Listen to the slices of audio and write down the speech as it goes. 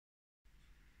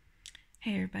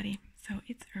Hey everybody, so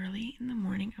it's early in the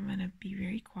morning. I'm going to be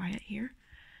very quiet here,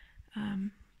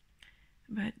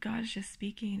 but God's just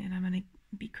speaking and I'm going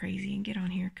to be crazy and get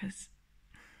on here because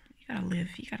you got to live.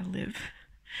 You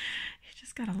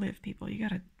just got to live, people. You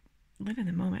got to live in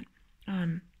the moment.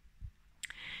 I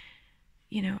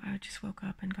just woke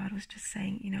up and God was just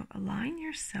saying, align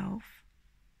yourself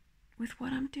with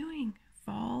what I'm doing.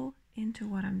 Fall into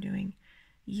what I'm doing.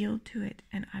 Yield to it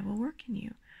and I will work in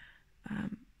you.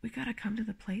 We got to come to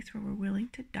the place where we're willing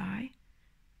to die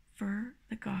for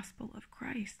the gospel of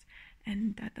Christ.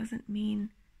 And that doesn't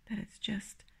mean that it's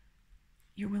just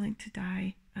you're willing to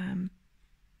die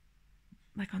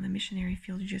like on the missionary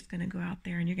field. You're just going to go out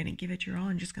there and you're going to give it your all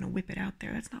and just going to whip it out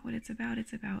there. That's not what it's about.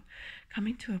 It's about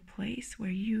coming to a place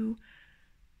where you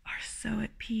are so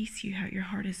at peace. Your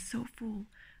heart is so full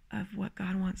of what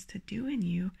God wants to do in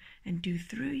you and do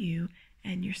through you.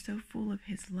 And you're so full of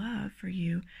his love for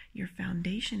you, your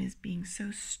foundation is being so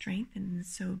strengthened and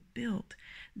so built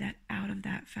that out of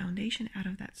that foundation, out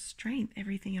of that strength,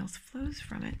 everything else flows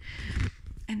from it.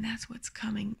 And that's what's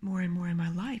coming more and more in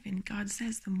my life. And God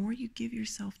says, the more you give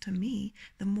yourself to me,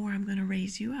 the more I'm going to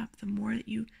raise you up. The more that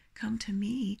you come to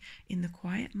me in the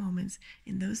quiet moments,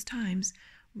 in those times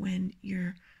when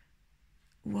you're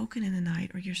woken in the night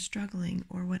or you're struggling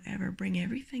or whatever, bring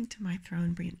everything to my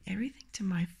throne, bring everything to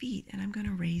my feet, and I'm going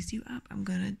to raise you up. I'm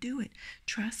going to do it.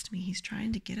 Trust me. He's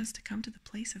trying to get us to come to the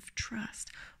place of trust,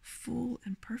 full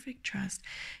and perfect trust.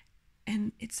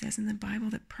 And it says in the Bible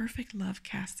that perfect love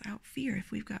casts out fear. If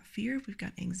we've got fear, if we've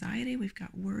got anxiety, we've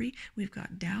got worry, we've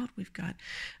got doubt, we've got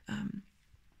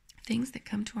things that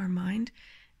come to our mind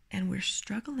and we're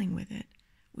struggling with it,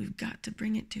 we've got to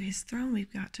bring it to his throne.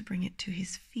 We've got to bring it to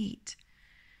his feet.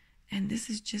 And this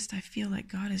is just, I feel like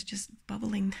God is just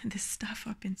bubbling this stuff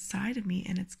up inside of me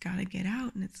and it's got to get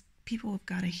out and people have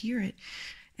got to hear it.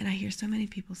 And I hear so many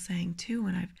people saying too,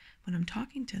 when I'm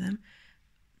talking to them,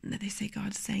 that they say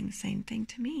God's saying the same thing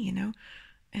to me,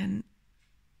 and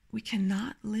we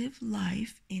cannot live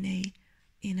life in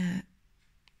a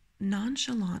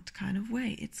nonchalant kind of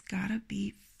way. It's got to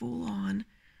be full on,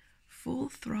 full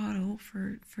throttle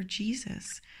for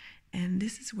Jesus. And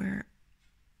this is where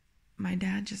my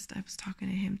dad I was talking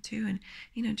to him too, and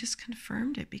just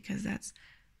confirmed it, because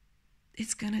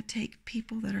it's going to take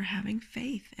people that are having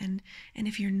faith. And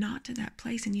if you're not to that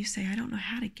place and you say, I don't know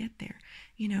how to get there,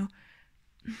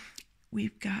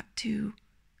 we've got to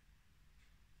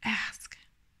ask.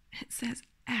 It says,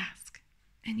 ask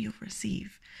and you'll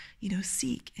receive,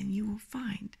 seek and you will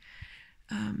find.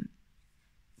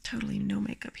 Totally no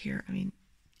makeup here.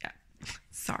 Yeah,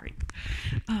 sorry.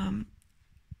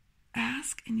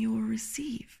 Ask and you will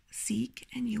receive. Seek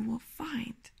and you will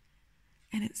find.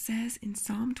 And it says in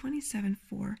Psalm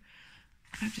 27:4,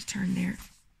 I have to turn there.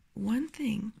 One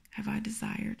thing have I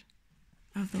desired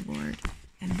of the Lord,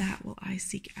 and that will I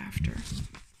seek after.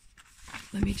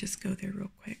 Let me just go there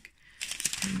real quick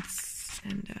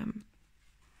and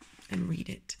read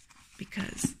it,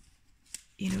 because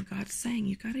God's saying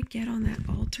you got to get on that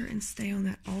altar and stay on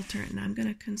that altar, and I'm going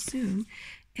to consume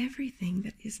everything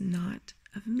that is not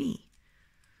of me.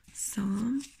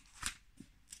 Psalm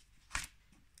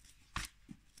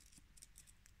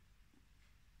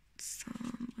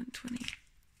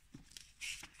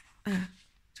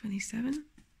 27.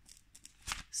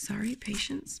 Sorry,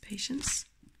 patience.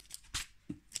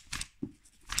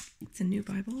 It's a new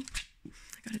Bible.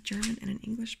 I got a German and an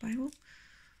English Bible,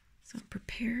 so I'm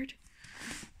prepared.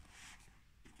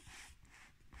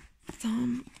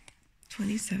 Psalm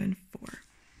 27:4.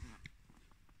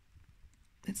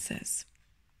 It says,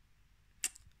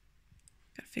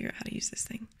 gotta figure out how to use this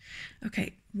thing.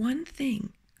 Okay, one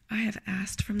thing I have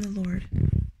asked from the Lord,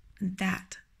 and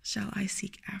that shall I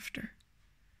seek after,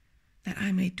 that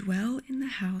I may dwell in the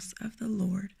house of the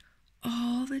Lord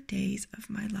all the days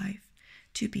of my life,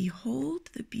 to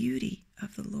behold the beauty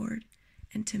of the Lord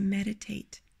and to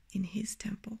meditate in his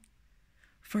temple.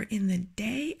 For in the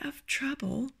day of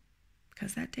trouble,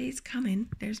 because that day is coming,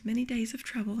 there's many days of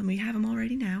trouble, and we have them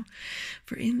already now.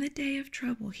 For in the day of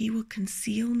trouble, he will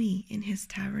conceal me in his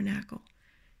tabernacle.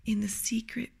 In the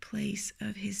secret place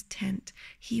of his tent,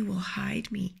 he will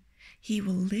hide me. He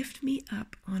will lift me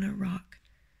up on a rock.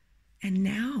 And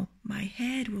now my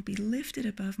head will be lifted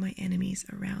above my enemies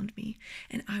around me,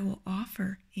 and I will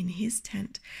offer in his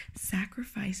tent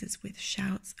sacrifices with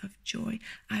shouts of joy.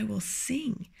 I will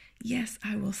sing, yes,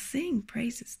 I will sing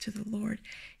praises to the Lord.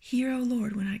 Hear, O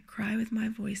Lord, when I cry with my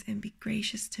voice, and be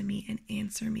gracious to me and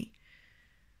answer me.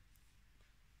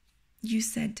 You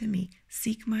said to me,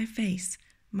 seek my face.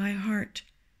 My heart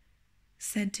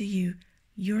said to you,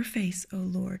 your face, O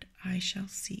Lord, I shall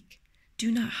seek.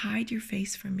 Do not hide your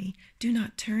face from me. Do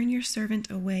not turn your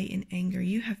servant away in anger.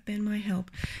 You have been my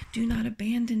help. Do not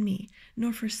abandon me,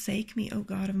 nor forsake me, O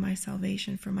God of my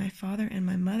salvation. For my father and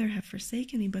my mother have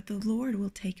forsaken me, but the Lord will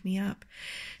take me up.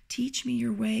 Teach me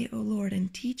your way, O Lord,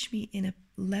 and teach me in a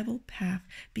level path,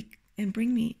 and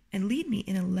lead me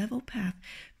in a level path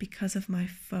because of my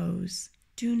foes.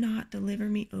 Do not deliver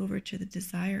me over to the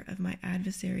desire of my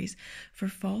adversaries, for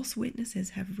false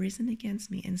witnesses have risen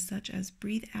against me, and such as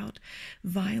breathe out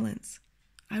violence.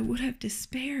 I would have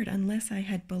despaired unless I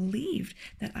had believed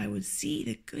that I would see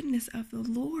the goodness of the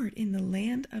Lord in the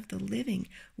land of the living.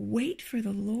 Wait for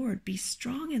the Lord. Be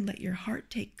strong and let your heart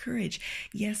take courage.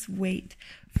 Yes, wait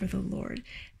for the Lord.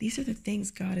 These are the things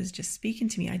God is just speaking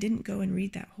to me. I didn't go and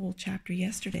read that whole chapter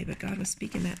yesterday, but God was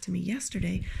speaking that to me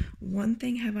yesterday. One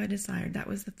thing have I desired. That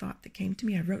was the thought that came to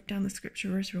me. I wrote down the scripture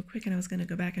verse real quick, and I was going to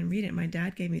go back and read it. My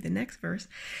dad gave me the next verse,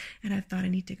 and I thought I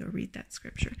need to go read that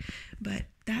scripture. But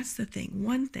that's the thing.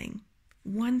 One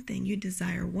thing, you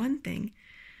desire one thing,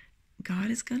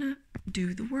 God is going to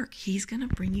do the work. He's going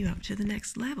to bring you up to the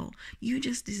next level. You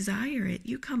just desire it.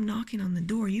 You come knocking on the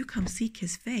door. You come seek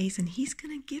his face, and he's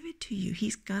going to give it to you.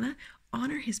 He's going to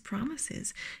honor his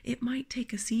promises. It might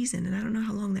take a season, and I don't know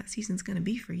how long that season's going to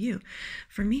be for you.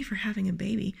 For me, for having a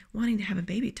baby, wanting to have a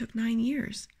baby, it took 9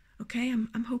 years. Okay,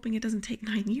 I'm hoping it doesn't take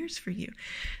 9 years for you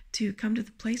to come to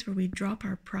the place where we drop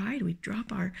our pride, we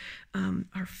drop our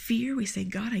fear. We say,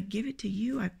 God, I give it to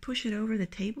you. I push it over the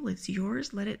table. It's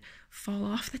yours. Let it fall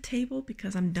off the table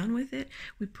because I'm done with it.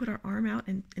 We put our arm out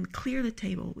and clear the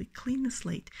table. We clean the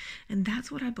slate. And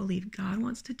that's what I believe God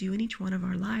wants to do in each one of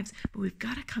our lives. But we've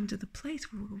got to come to the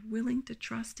place where we're willing to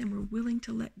trust him. We're willing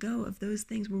to let go of those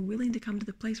things. We're willing to come to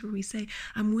the place where we say,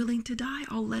 I'm willing to die.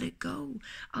 I'll let it go.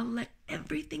 I'll let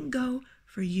everything go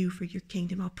for you, for your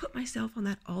kingdom. I'll put myself on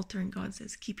that altar. And God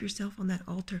says, keep yourself on that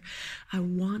altar. I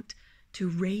want to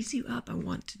raise you up. I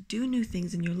want to do new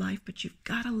things in your life, but you've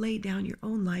got to lay down your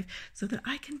own life so that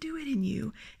I can do it in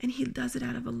you. And he does it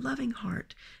out of a loving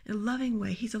heart, a loving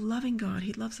way. He's a loving God.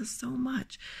 He loves us so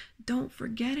much. Don't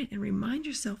forget it and remind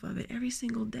yourself of it every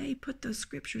single day. Put those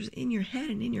scriptures in your head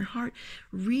and in your heart.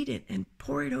 Read it and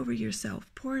pour it over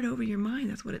yourself. Pour it over your mind.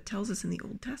 That's what it tells us in the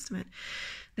Old Testament,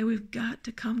 that we've got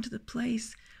to come to the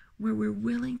place where we're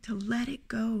willing to let it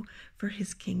go for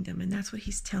his kingdom. And that's what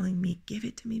he's telling me. Give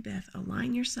it to me, Beth.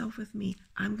 Align yourself with me.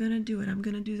 I'm going to do it. I'm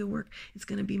going to do the work. It's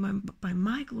going to be by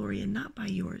my glory and not by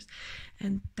yours.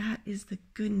 And that is the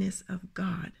goodness of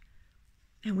God.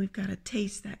 And we've got to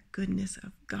taste that goodness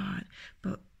of God.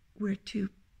 But we're too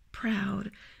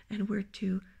proud, and we're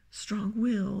too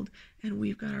strong-willed, and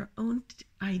we've got our own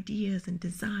ideas and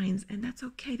designs. And that's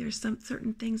okay. There's some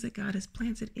certain things that God has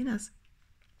planted in us,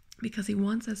 because he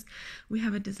wants us. We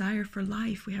have a desire for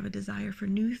life. We have a desire for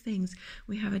new things.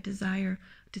 We have a desire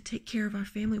to take care of our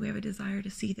family. We have a desire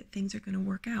to see that things are going to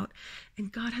work out.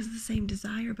 And God has the same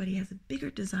desire, but he has a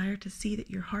bigger desire to see that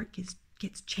your heart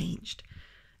gets changed,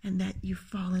 and that you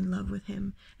fall in love with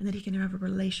him, and that he can have a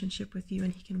relationship with you,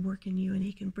 and he can work in you, and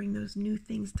he can bring those new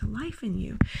things to life in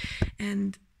you.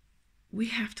 And we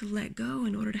have to let go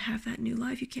in order to have that new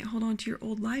life. You can't hold on to your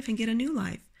old life and get a new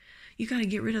life. You got to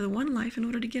get rid of the one life in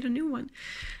order to get a new one.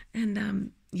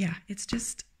 And it's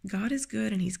just, God is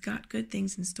good, and he's got good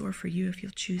things in store for you if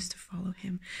you'll choose to follow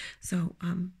him. So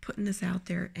putting this out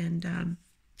there, and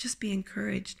just be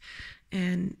encouraged,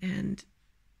 and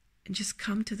just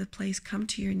come to the place, come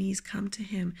to your knees, come to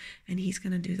him, and he's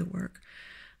going to do the work.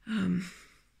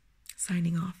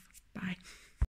 Signing off. Bye.